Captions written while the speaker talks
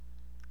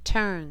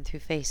Turn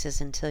through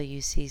faces until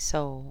you see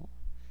soul.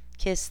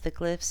 Kiss the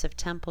glyphs of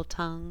temple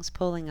tongues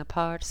pulling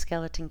apart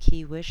skeleton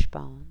key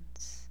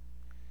wishbones.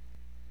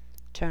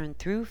 Turn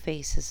through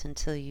faces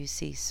until you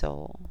see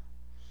soul.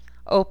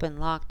 Open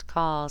locked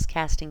calls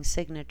casting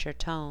signature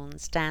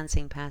tones,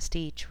 dancing past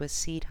each with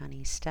seed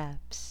honey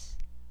steps.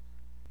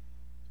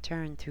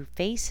 Turn through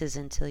faces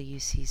until you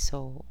see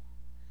soul.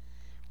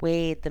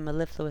 Wade the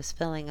mellifluous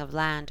filling of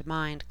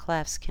land-mind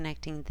clefts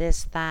connecting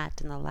this,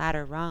 that, and the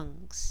latter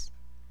rungs.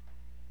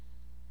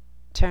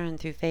 Turn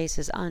through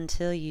faces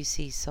until you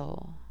see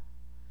soul.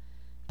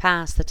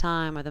 Past the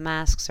time where the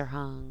masks are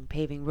hung,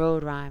 paving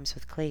road rhymes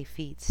with clay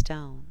feet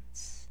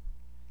stones.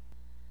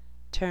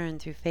 Turn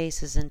through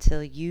faces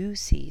until you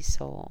see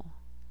soul.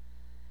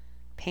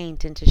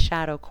 Paint into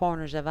shadow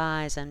corners of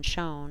eyes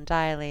unshown,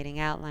 dilating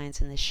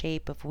outlines in the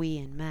shape of we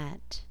and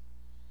met.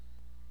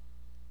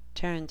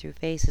 Turn through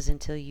faces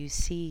until you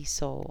see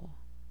soul.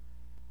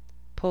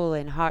 Pull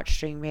in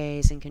heartstring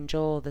rays and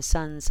cajole the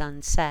sun's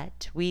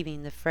unset,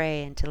 weaving the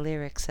fray into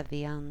lyrics of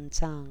the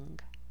unsung.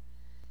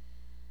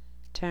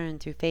 Turn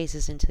through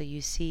faces until you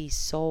see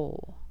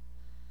soul.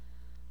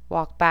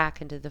 Walk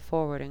back into the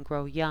forward and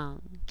grow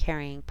young,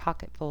 carrying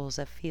pocketfuls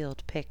of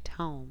field-picked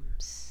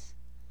homes.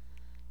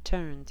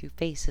 Turn through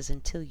faces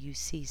until you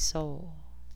see soul.